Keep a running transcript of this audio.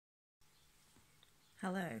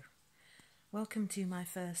Hello, welcome to my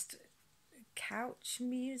first couch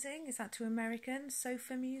musing. Is that too American?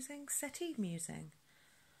 Sofa musing? Settee musing?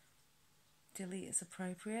 Delete is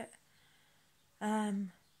appropriate.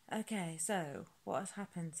 Okay, so what has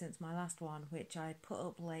happened since my last one, which I put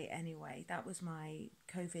up late anyway? That was my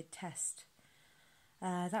COVID test.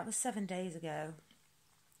 That was 7 days ago.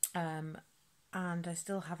 And I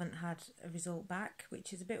still haven't had a result back,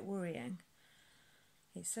 which is a bit worrying.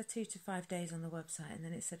 It said 2 to 5 days on the website, and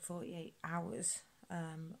then it said 48 hours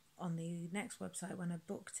on the next website when I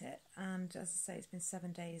booked it. And as I say, it's been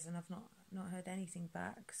 7 days and I've not heard anything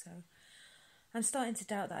back. So I'm starting to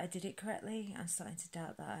doubt that I did it correctly. I'm starting to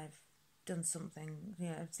doubt that I've done something,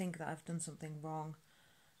 think that I've done something wrong.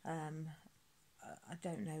 I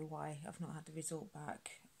don't know why I've not had the result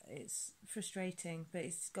back. It's frustrating, but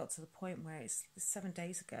it's got to the point where it's 7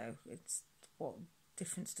 days ago. It's what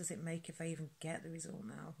difference does it make if I even get the result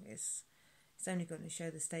now? It's only going to show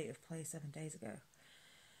the state of play 7 days ago.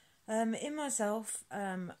 In myself,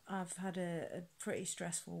 I've had a pretty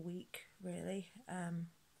stressful week, really.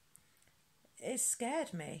 It's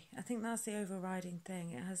scared me. I think that's the overriding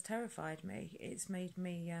thing. It has terrified me. It's made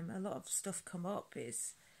me, a lot of stuff come up.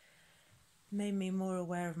 It's made me more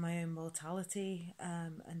aware of my own mortality,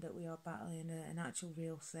 and that we are battling an actual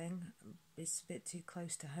real thing. It's a bit too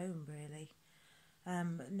close to home, really.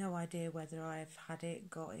 No idea whether I've had it,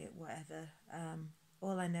 got it, whatever.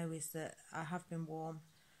 All I know is that I have been warm.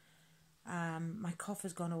 My cough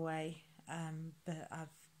has gone away, but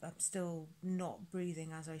I'm still not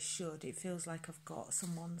breathing as I should. It feels like I've got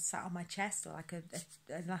someone sat on my chest, or like an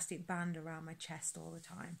elastic band around my chest all the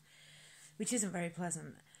time, which isn't very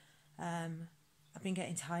pleasant. I've been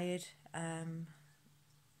getting tired.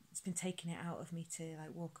 It's been taking it out of me to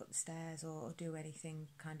like walk up the stairs or do anything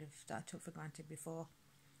kind of that I took for granted before.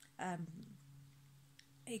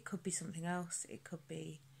 It could be something else. It could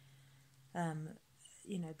be,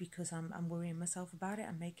 because I'm worrying myself about it.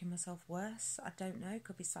 I'm making myself worse. I don't know. It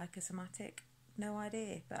could be psychosomatic. No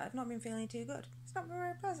idea. But I've not been feeling too good. It's not been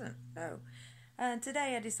very pleasant. No. And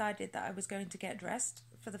today I decided that I was going to get dressed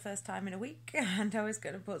for the first time in a week, and I was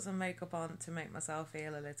going to put some makeup on to make myself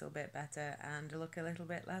feel a little bit better and look a little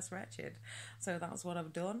bit less wretched. So that's what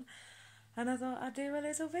I've done, and I thought I'd do a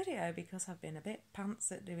little video because I've been a bit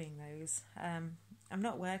pants at doing those. I'm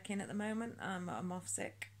not working at the moment. I'm off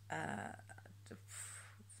sick.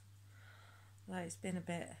 It's been a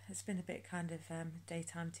bit kind of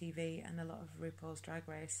daytime TV and a lot of RuPaul's Drag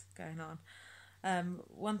Race going on.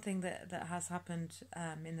 One thing that has happened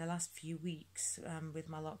in the last few weeks with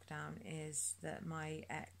my lockdown is that my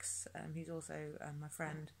ex, who's also my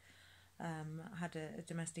friend, had a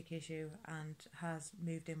domestic issue and has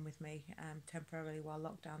moved in with me temporarily while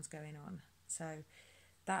lockdown's going on. So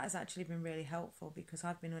that has actually been really helpful because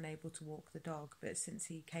I've been unable to walk the dog, but since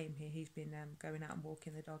he came here, he's been going out and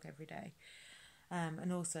walking the dog every day.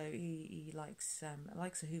 And also he likes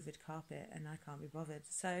a hoovered carpet, and I can't be bothered,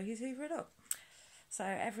 so he's hoovered up. So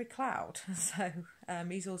every cloud. So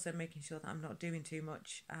he's also making sure that I'm not doing too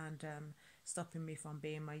much and stopping me from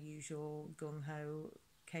being my usual gung-ho,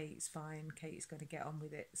 Kate's fine, Kate's going to get on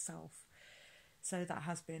with it self. So that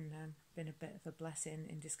has been a bit of a blessing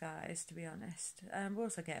in disguise, to be honest. We're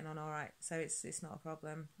also getting on all right, so it's not a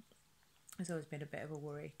problem. It's always been a bit of a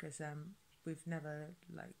worry because we've never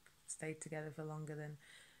stayed together for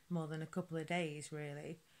more than a couple of days,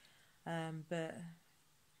 really. But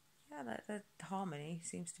yeah, the harmony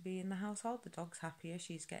seems to be in the household. The dog's happier.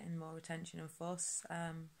 She's getting more attention and fuss.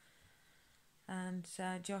 And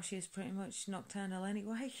Josh is pretty much nocturnal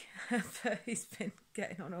anyway. But he's been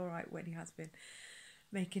getting on all right when he has been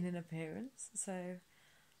making an appearance. So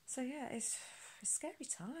yeah, it's scary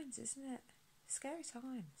times, isn't it? Scary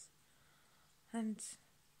times. And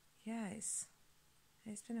yeah, it's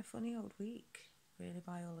been a funny old week, really,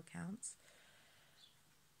 by all accounts.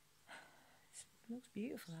 It looks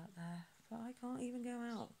beautiful out there, but I can't even go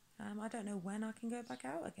out. I don't know when I can go back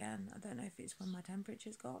out again. I don't know if it's when my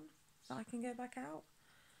temperature's gone that I can go back out.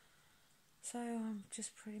 So I'm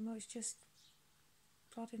just pretty much just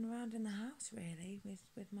plodding around in the house, really,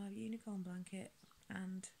 with my unicorn blanket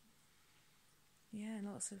and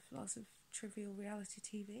lots of trivial reality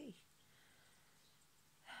TV.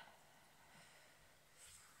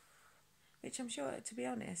 Which I'm sure, to be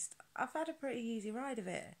honest, I've had a pretty easy ride of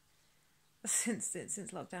it since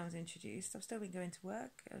lockdown was introduced. I've still been going to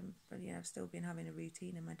work, but I've still been having a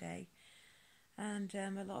routine in my day, and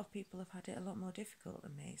a lot of people have had it a lot more difficult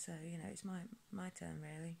than me. So it's my turn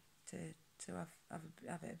really to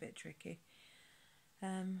have it a bit tricky.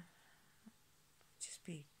 Just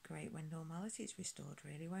be great when normality is restored,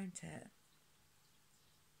 really, won't it?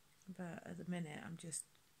 But at the minute, I'm just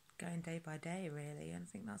going day by day, really, and I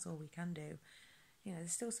think that's all we can do. You know,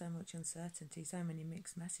 there's still so much uncertainty, so many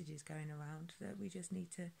mixed messages going around that we just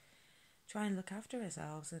need to try and look after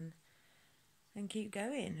ourselves and keep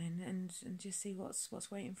going and just see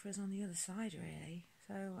what's waiting for us on the other side, really.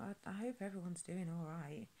 So I hope everyone's doing all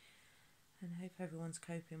right, and I hope everyone's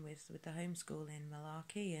coping with the homeschooling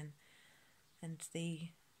malarkey and the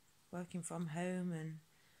working from home and,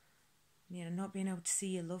 you know, not being able to see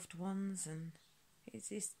your loved ones. And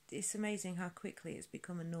it's amazing how quickly it's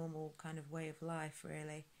become a normal kind of way of life,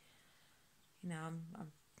 really. You know,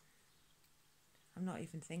 I'm not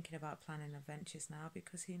even thinking about planning adventures now,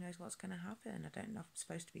 because who knows what's going to happen. I don't know if I'm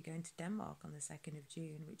supposed to be going to Denmark on the 2nd of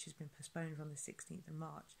June, which has been postponed from the 16th of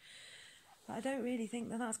March. But I don't really think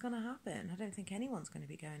that that's going to happen. I don't think anyone's going to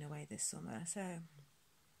be going away this summer. So I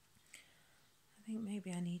think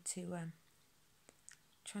maybe I need to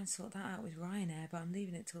try and sort that out with Ryanair, but I'm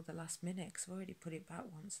leaving it till the last minute because I've already put it back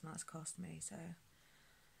once and that's cost me. So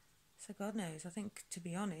God knows. I think, to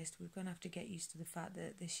be honest, we're going to have to get used to the fact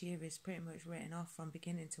that this year is pretty much written off from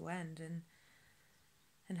beginning to end,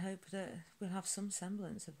 and hope that we'll have some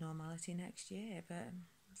semblance of normality next year. But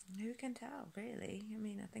who can tell, really? I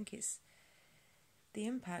mean, I think the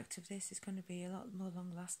impact of this is going to be a lot more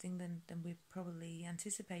long-lasting than we probably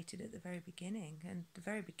anticipated at the very beginning. And the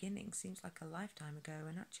very beginning seems like a lifetime ago,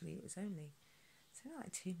 and actually it was only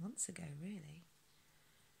like 2 months ago, really.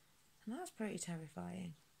 And that's pretty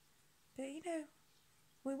terrifying. But, you know,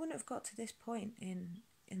 we wouldn't have got to this point in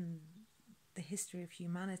the history of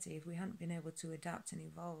humanity if we hadn't been able to adapt and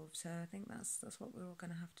evolve. So I think that's what we're all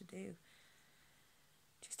going to have to do.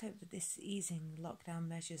 Just hope that this easing lockdown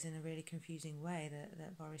measures in a really confusing way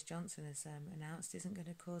that Boris Johnson has announced isn't going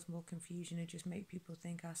to cause more confusion and just make people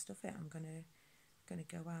think, stuff it, I'm going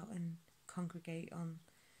to go out and congregate on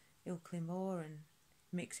Ilkley Moor and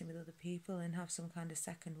mixing with other people and have some kind of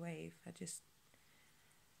second wave. I just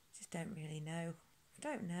don't really know.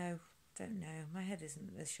 Don't know. My head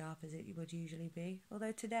isn't as sharp as it would usually be.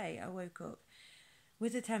 Although today I woke up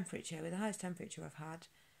with the highest temperature I've had.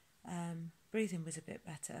 Breathing was a bit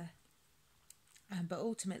better. But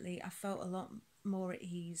ultimately I felt a lot more at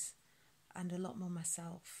ease and a lot more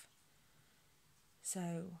myself.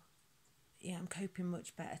 So, yeah, I'm coping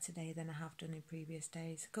much better today than I have done in previous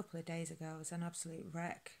days. A couple of days ago I was an absolute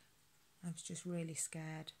wreck. I was just really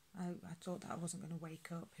scared. I thought that I wasn't going to wake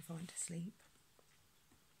up if I went to sleep.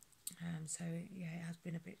 So, yeah, it has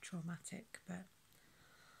been a bit traumatic, but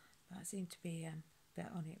I seem to be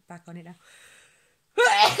back on it now.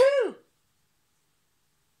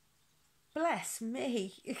 Bless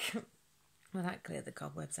me. Well, that cleared the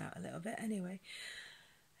cobwebs out a little bit anyway.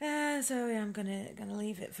 So yeah, I'm gonna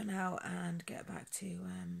leave it for now and get back to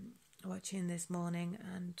watching this morning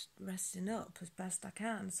and resting up as best I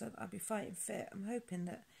can, so that I'll be fighting fit. I'm hoping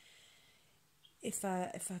that if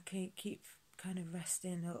I keep kind of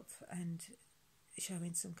resting up and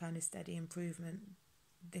showing some kind of steady improvement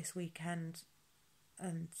this weekend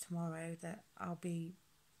and tomorrow, that I'll be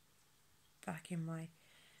back in my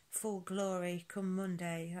full glory come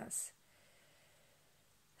Monday.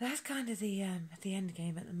 That's kind of the end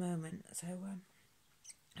game at the moment. So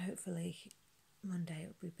hopefully Monday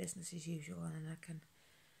it'll be business as usual, and I can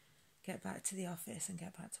get back to the office and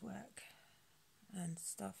get back to work and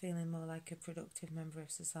start feeling more like a productive member of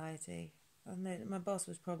society. I know that my boss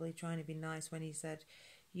was probably trying to be nice when he said,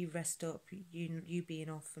 you rest up, you being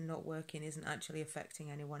off and not working isn't actually affecting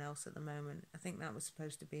anyone else at the moment. I think that was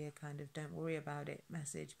supposed to be a kind of don't worry about it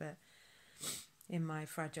message, but in my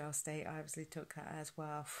fragile state I obviously took that as,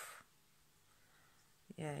 well,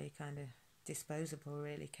 yeah, you're kind of disposable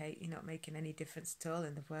really, Kate, you're not making any difference at all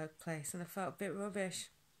in the workplace. And I felt a bit rubbish,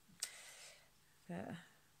 but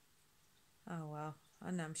oh well.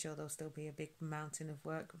 And I'm sure there'll still be a big mountain of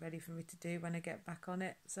work ready for me to do when I get back on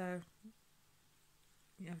it. So,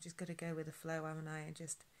 you know, I've just got to go with the flow, haven't I? And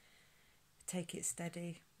just take it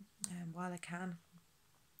steady while I can.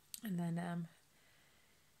 And then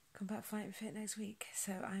come back fighting fit next week.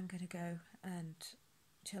 So I'm going to go and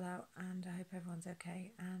chill out. And I hope everyone's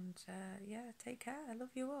okay. And yeah, take care. I love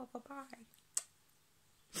you all. Bye-bye.